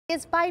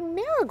Is by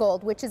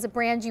Marigold, which is a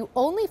brand you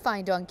only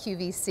find on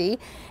QVC,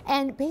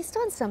 and based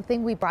on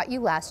something we brought you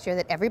last year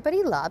that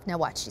everybody loved. Now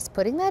watch, she's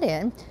putting that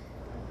in,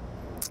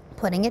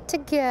 putting it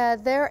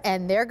together,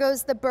 and there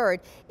goes the bird.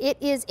 It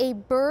is a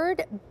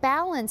bird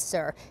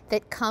balancer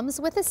that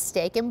comes with a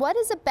stake. And what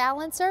is a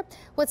balancer?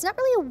 Well, it's not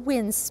really a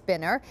wind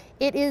spinner.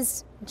 It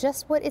is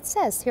just what it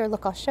says. Here,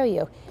 look, I'll show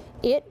you.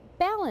 It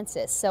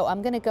balances. So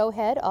I'm going to go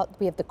ahead.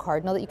 We have the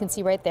cardinal that you can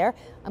see right there.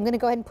 I'm going to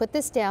go ahead and put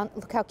this down.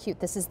 Look how cute.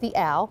 This is the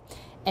owl.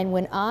 And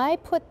when I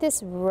put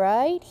this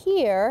right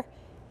here,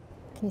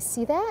 can you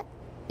see that?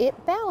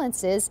 It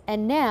balances,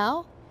 and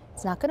now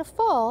it's not going to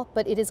fall,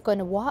 but it is going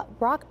to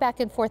rock back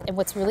and forth. And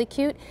what's really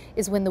cute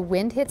is when the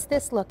wind hits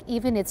this, look,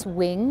 even its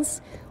wings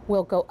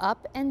will go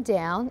up and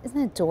down. Isn't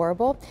that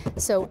adorable?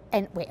 So,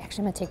 and wait,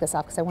 actually I'm going to take this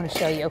off because I want to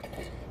show you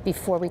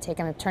before we take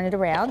it. I'm going to turn it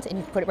around and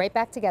you put it right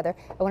back together.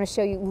 I want to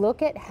show you,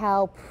 look at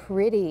how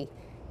pretty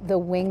the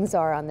wings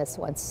are on this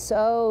one.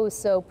 So,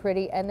 so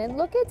pretty. And then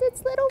look at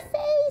its little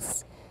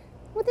face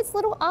with its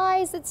little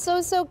eyes. It's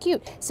so, so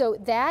cute. So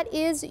that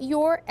is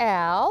your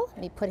owl.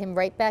 Let me put him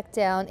right back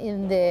down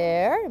in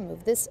there.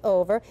 Move this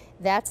over.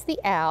 That's the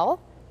owl.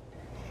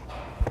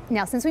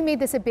 Now, since we made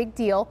this a big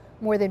deal,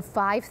 more than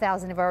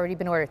 5,000 have already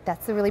been ordered.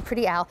 That's the really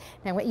pretty owl.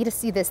 Now I want you to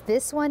see this.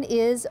 This one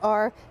is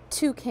our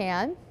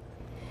toucan.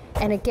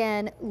 And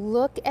again,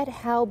 look at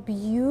how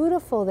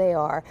beautiful they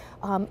are.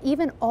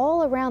 Even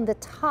all around the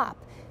top.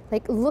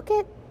 Like, look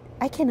at,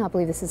 I cannot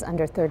believe this is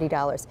under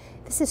 $30.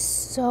 This is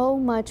so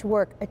much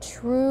work, a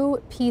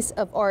true piece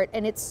of art,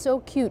 and it's so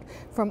cute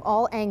from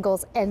all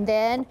angles. And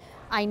then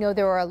I know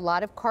there are a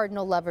lot of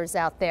cardinal lovers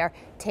out there.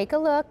 Take a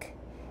look.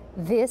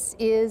 This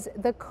is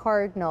the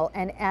cardinal,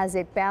 and as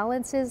it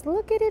balances,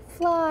 look at it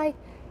fly.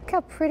 Look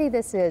how pretty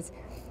this is.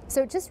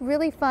 So just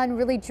really fun,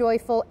 really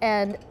joyful,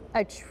 and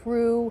a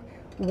true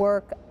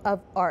work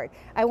of art.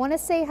 I want to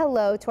say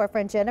hello to our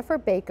friend Jennifer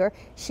Baker.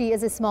 She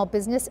is a small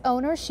business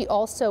owner. She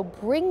also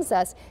brings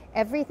us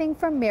everything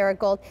from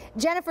Marigold.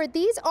 Jennifer,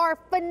 these are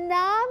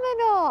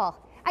phenomenal.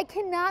 I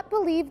cannot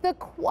believe the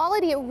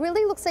quality. It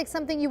really looks like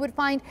something you would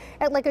find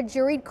at like a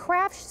juried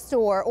craft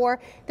store, or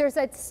there's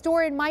a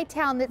store in my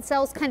town that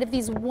sells kind of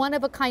these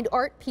one-of-a-kind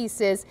art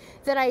pieces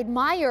that I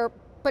admire,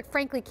 but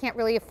frankly can't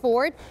really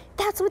afford.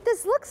 That's what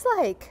this looks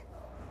like.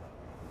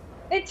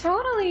 It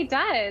totally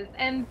does.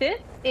 And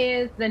this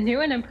is the new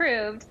and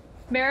improved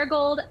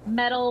Marigold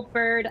Metal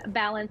Bird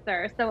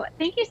Balancer. So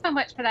thank you so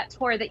much for that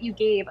tour that you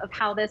gave of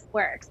how this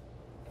works.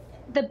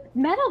 The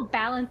metal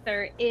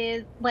balancer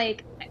is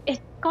like,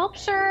 it's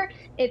sculpture,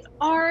 it's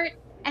art,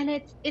 and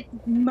it's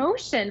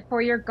motion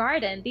for your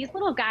garden. These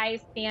little guys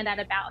stand at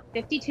about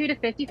 52 to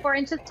 54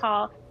 inches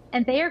tall,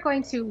 and they are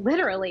going to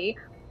literally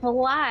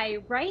fly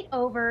right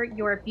over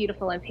your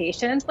beautiful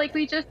impatiens like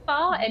we just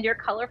saw, and your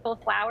colorful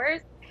flowers.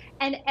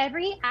 And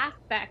every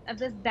aspect of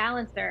this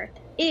balancer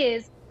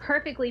is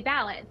perfectly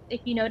balanced. If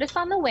you notice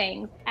on the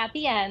wings, at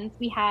the ends,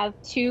 we have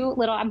two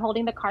little, I'm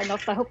holding the cardinal,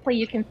 so hopefully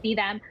you can see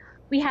them.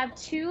 We have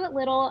two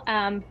little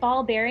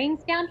ball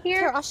bearings down here.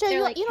 Here, I'll show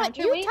you. Like you know what,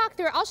 you talk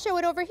through it. I'll show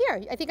it over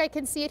here. I think I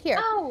can see it here.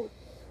 Oh,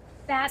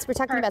 that's so we're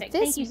talking perfect.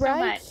 about this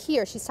right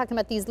here. She's talking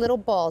about these little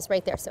balls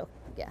right there. So,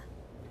 yeah.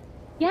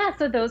 Yeah,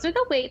 so those are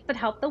the weights that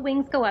help the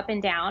wings go up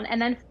and down.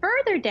 And then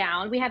further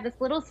down, we have this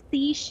little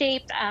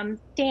C-shaped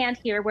stand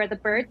here where the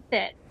bird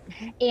sits.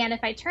 And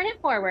if I turn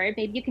it forward,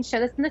 maybe you can show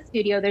this in the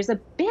studio, there's a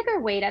bigger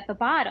weight at the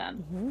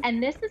bottom.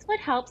 And this is what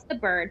helps the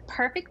bird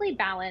perfectly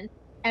balance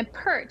and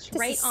perch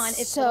right on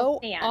its little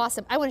stand. So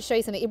awesome. I want to show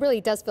you something. It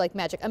really does feel like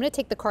magic. I'm going to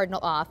take the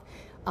cardinal off,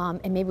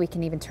 and maybe we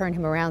can even turn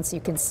him around so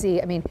you can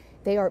see. I mean,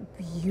 they are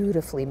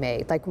beautifully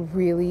made, like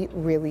really,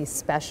 really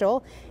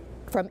special.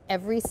 From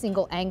every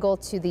single angle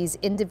to these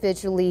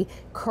individually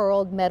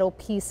curled metal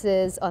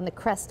pieces on the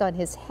crest on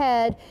his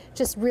head.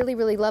 Just really,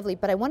 really lovely.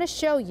 But I want to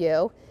show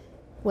you,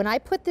 when I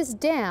put this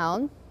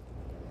down,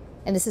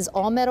 and this is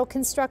all metal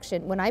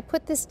construction, when I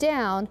put this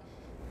down,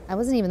 I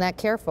wasn't even that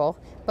careful,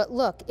 but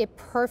look, it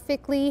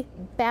perfectly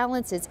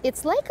balances.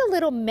 It's like a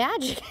little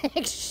magic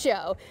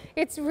show.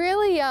 It's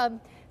really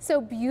so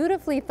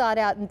beautifully thought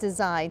out and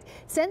designed.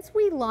 Since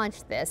we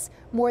launched this,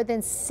 more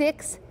than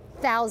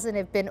 6,000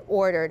 have been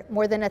ordered,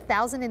 more than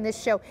 1,000 in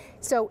this show.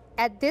 So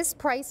at this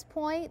price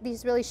point,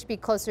 these really should be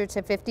closer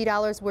to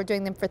 $50. We're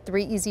doing them for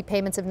 3 easy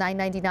payments of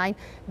 $9.99.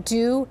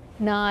 Do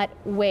not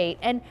wait.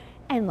 And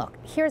look,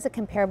 here's a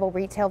comparable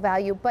retail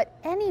value, but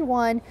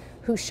anyone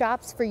who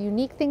shops for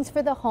unique things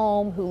for the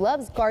home, who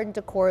loves garden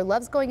decor,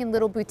 loves going in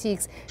little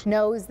boutiques,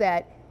 knows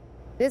that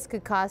this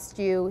could cost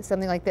you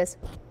something like this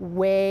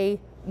way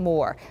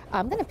more.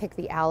 I'm gonna pick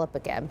the owl up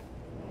again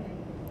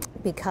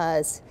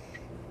because,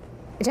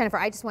 Jennifer,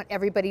 I just want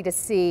everybody to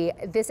see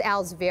this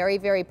owl's very,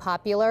 very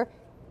popular.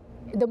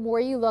 The more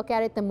you look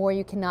at it, the more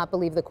you cannot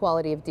believe the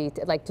quality of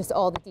detail, like just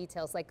all the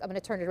details. Like, I'm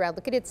gonna turn it around.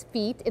 Look at its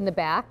feet in the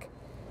back.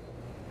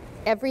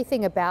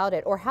 Everything about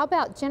it. Or how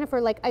about,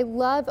 Jennifer, like, I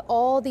love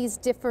all these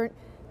different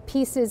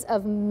pieces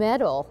of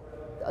metal,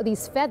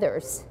 these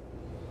feathers.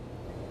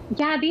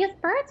 Yeah, these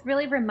birds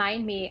really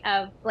remind me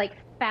of like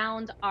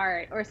found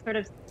art or sort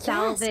of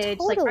salvage,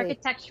 totally. like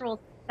architectural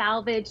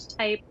salvage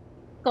type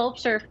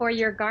sculpture for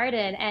your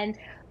garden. And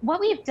what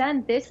we've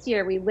done this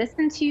year, we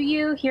listened to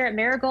you here at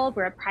Marigold.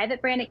 We're a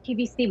private brand at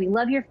QVC. We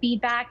love your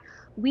feedback.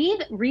 We've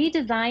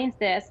redesigned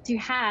this to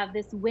have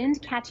this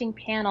wind catching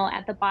panel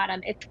at the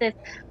bottom. It's this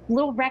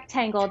little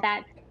rectangle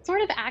that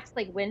sort of acts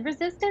like wind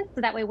resistance. So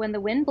that way, when the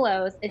wind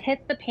blows, it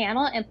hits the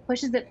panel and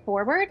pushes it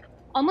forward,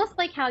 almost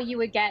like how you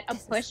would get a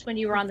push when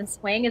you were on the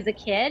swing as a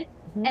kid.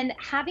 And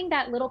having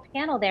that little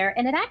panel there,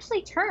 and it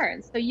actually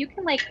turns. So you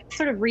can like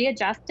sort of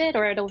readjust it,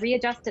 or it'll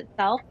readjust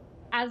itself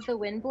as the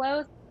wind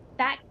blows.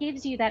 That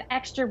gives you that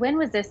extra wind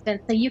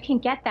resistance so you can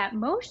get that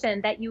motion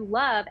that you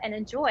love and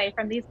enjoy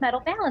from these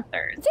metal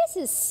balancers. This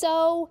is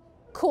so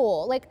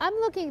cool. Like, I'm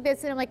looking at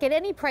this and I'm like, at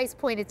any price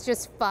point, it's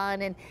just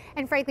fun.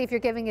 And frankly, if you're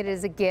giving it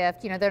as a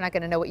gift, you know, they're not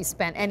going to know what you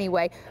spent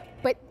anyway.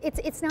 But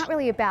it's not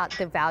really about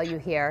the value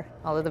here,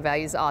 although the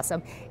value is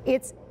awesome.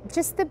 It's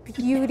just the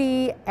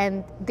beauty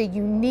and the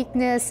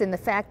uniqueness and the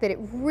fact that it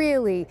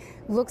really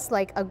looks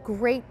like a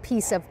great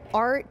piece of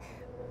art.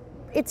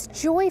 It's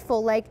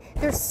joyful. Like,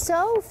 there's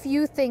so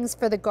few things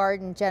for the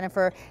garden,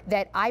 Jennifer,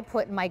 that I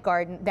put in my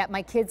garden that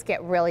my kids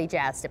get really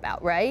jazzed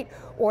about, right?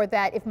 Or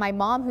that if my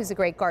mom, who's a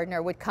great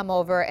gardener, would come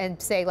over and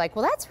say like,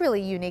 well, that's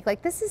really unique.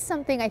 Like, this is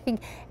something I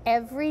think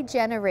every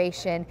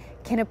generation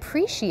can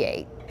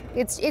appreciate.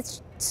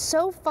 It's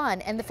so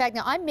fun. And the fact,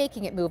 now I'm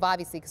making it move,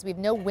 obviously, because we have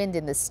no wind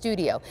in the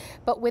studio.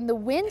 But when the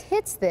wind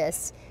hits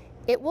this,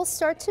 it will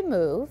start to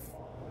move.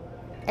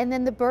 And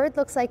then the bird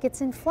looks like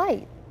it's in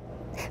flight.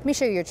 Let me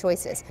show you your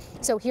choices.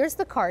 So here's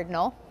the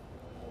cardinal.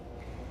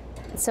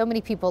 So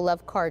many people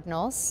love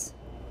cardinals,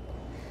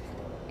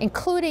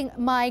 including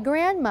my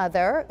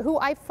grandmother, who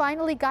I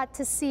finally got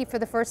to see for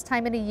the first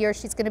time in a year.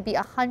 She's going to be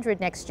 100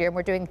 next year, and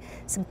we're doing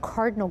some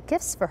cardinal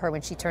gifts for her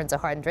when she turns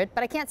 100.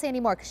 But I can't say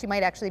anymore because she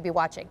might actually be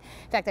watching.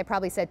 In fact, I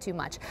probably said too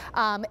much.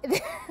 I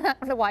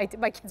don't know why.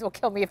 My kids will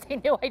kill me if they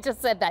knew I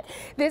just said that.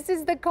 This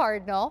is the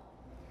cardinal.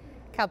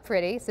 Look how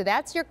pretty. So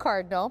that's your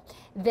cardinal.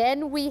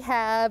 Then we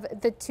have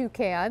the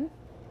toucan.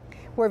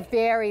 We're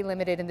very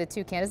limited in the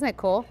toucan. Isn't that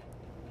cool?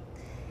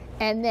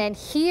 And then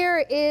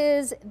here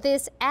is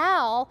this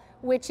owl,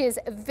 which is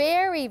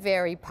very,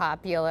 very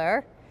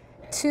popular.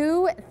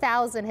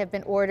 2,000 have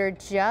been ordered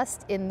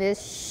just in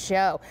this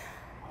show.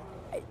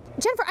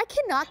 Jennifer, I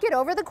cannot get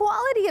over the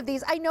quality of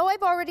these. I know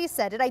I've already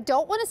said it. I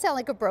don't want to sound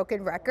like a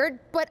broken record,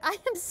 but I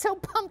am so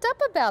pumped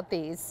up about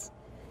these.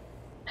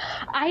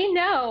 I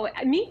know,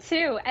 me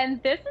too.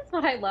 And this is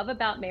what I love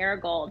about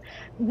Marigold.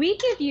 We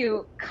give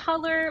you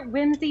color,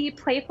 whimsy,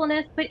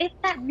 playfulness, but it's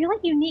that really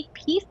unique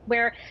piece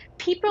where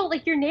people,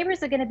 like your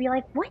neighbors, are going to be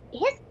like, what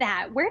is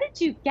that? Where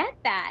did you get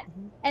that?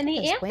 And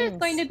the answer is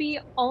going to be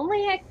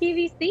only at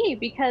QVC,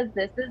 because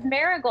this is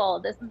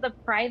Marigold. This is a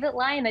private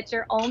line that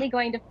you're only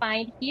going to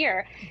find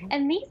here.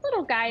 And these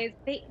little guys,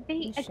 they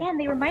again,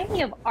 they remind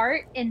me of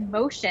art in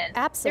motion.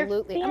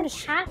 Absolutely. They're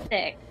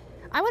fantastic.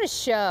 I want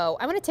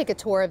to take a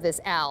tour of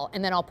this owl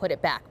and then I'll put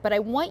it back. But I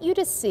want you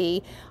to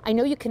see, I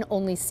know you can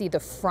only see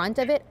the front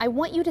of it. I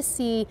want you to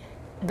see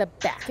the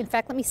back. In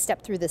fact, let me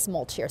step through this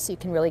mulch here so you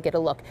can really get a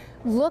look.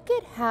 Look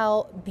at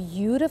how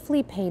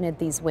beautifully painted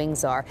these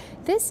wings are.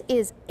 This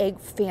is a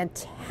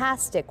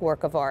fantastic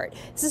work of art.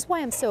 This is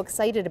why I'm so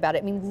excited about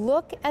it. I mean,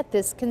 look at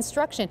this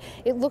construction.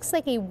 It looks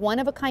like a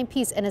one-of-a-kind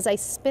piece. And as I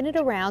spin it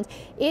around,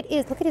 it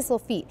is, look at his little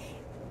feet.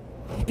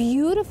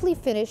 Beautifully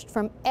finished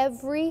from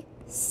every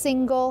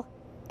single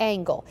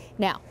angle.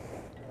 Now,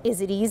 is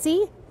it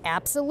easy?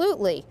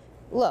 Absolutely.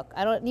 Look,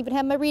 I don't even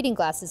have my reading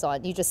glasses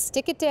on. You just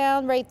stick it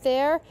down right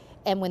there,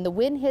 and when the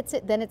wind hits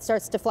it, then it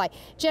starts to fly.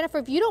 Jennifer,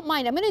 if you don't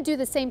mind, I'm going to do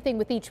the same thing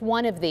with each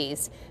one of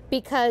these,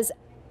 because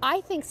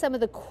I think some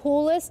of the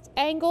coolest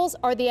angles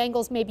are the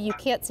angles maybe you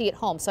can't see at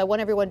home. So I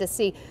want everyone to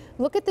see.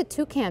 Look at the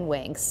toucan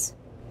wings.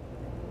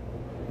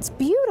 It's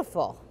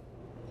beautiful.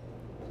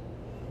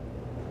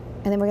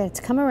 And then we're going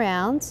to come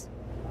around.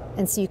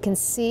 And so you can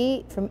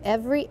see from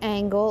every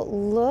angle,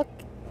 look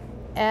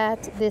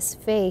at this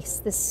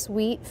face, this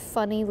sweet,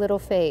 funny little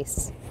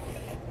face.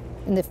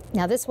 And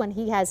now this one,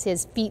 he has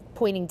his feet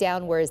pointing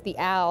down, whereas the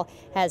owl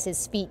has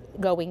his feet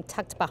going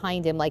tucked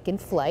behind him like in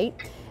flight.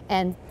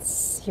 And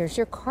here's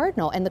your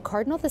cardinal. And the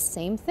cardinal, the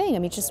same thing. I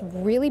mean, just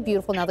really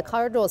beautiful. Now the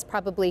cardinal is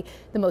probably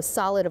the most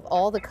solid of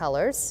all the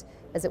colors,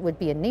 as it would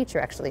be in nature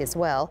actually as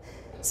well.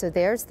 So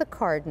there's the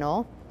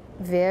cardinal.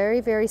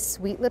 Very, very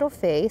sweet little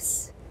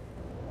face.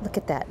 Look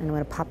at that, and I'm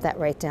going to pop that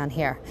right down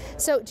here.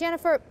 So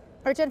Jennifer,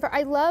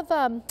 I love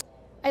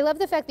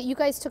the fact that you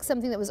guys took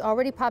something that was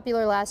already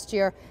popular last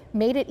year,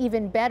 made it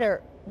even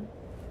better,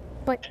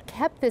 but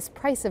kept this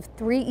price of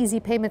 3 easy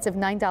payments of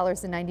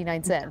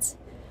 $9.99.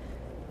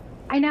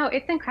 I know,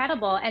 it's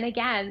incredible. And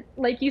again,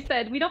 like you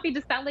said, we don't need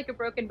to sound like a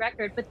broken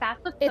record, but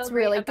that's what's so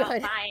great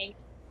about buying.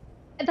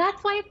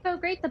 That's why it's so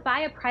great to buy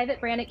a private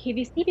brand at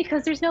QVC,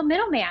 because there's no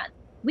middleman.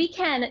 We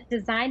can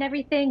design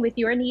everything with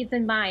your needs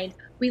in mind.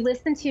 We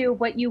listen to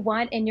what you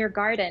want in your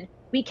garden.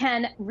 We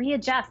can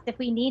readjust if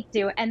we need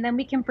to, and then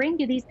we can bring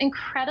you these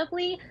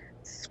incredibly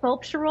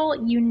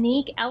sculptural,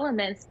 unique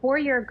elements for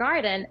your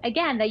garden,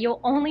 again, that you'll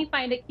only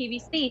find at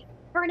QVC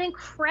for an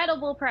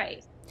incredible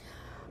price.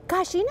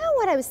 Gosh, you know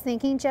what I was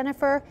thinking,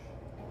 Jennifer?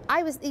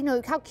 I was, you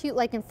know, how cute,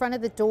 like in front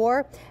of the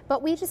door,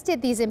 but we just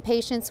did these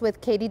impatiens with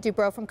Katie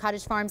Dubrow from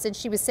Cottage Farms, and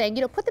she was saying,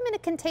 you know, put them in a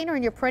container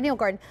in your perennial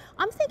garden.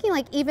 I'm thinking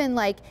like even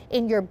like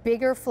in your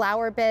bigger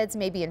flower beds,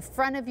 maybe in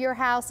front of your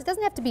house. It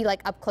doesn't have to be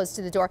like up close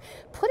to the door.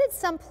 Put it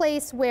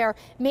someplace where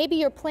maybe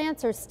your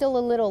plants are still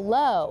a little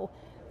low,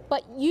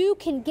 but you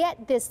can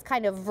get this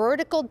kind of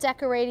vertical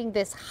decorating,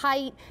 this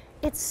height.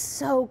 It's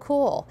so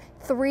cool.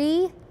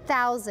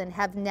 3,000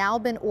 have now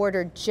been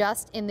ordered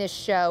just in this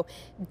show.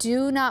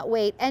 Do not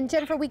wait. And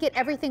Jennifer, we get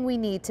everything we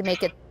need to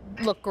make it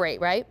look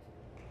great, right?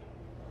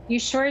 You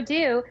sure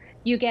do.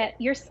 You get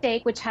your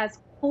stake, which has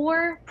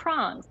 4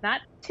 prongs,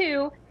 not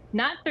 2,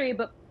 not 3,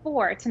 but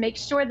 4, to make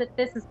sure that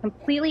this is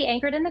completely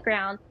anchored in the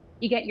ground.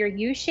 You get your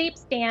U-shaped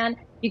stand,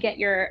 you get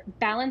your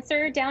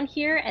balancer down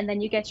here, and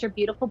then you get your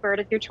beautiful bird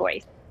of your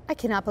choice. I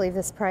cannot believe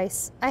this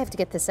price. I have to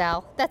get this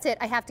owl. That's it.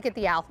 I have to get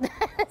the owl.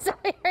 So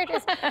here it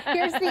is.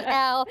 Here's the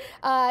owl.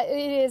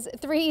 It is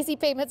 3 easy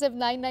payments of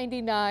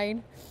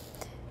 $9.99.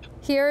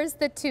 Here's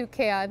the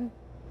toucan.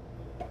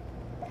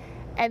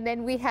 And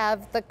then we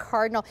have the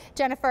cardinal.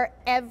 Jennifer,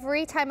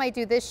 every time I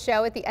do this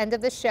show, at the end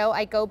of the show,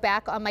 I go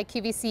back on my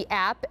QVC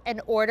app and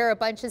order a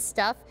bunch of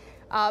stuff.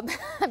 I'm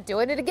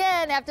doing it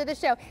again after the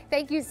show.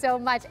 Thank you so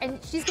much. And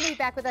she's going to be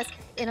back with us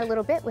in a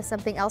little bit with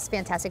something else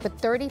fantastic.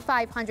 But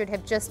 3,500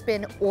 have just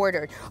been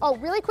ordered. Oh,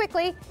 really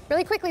quickly,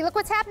 look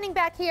what's happening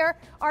back here.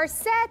 Our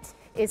set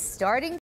is starting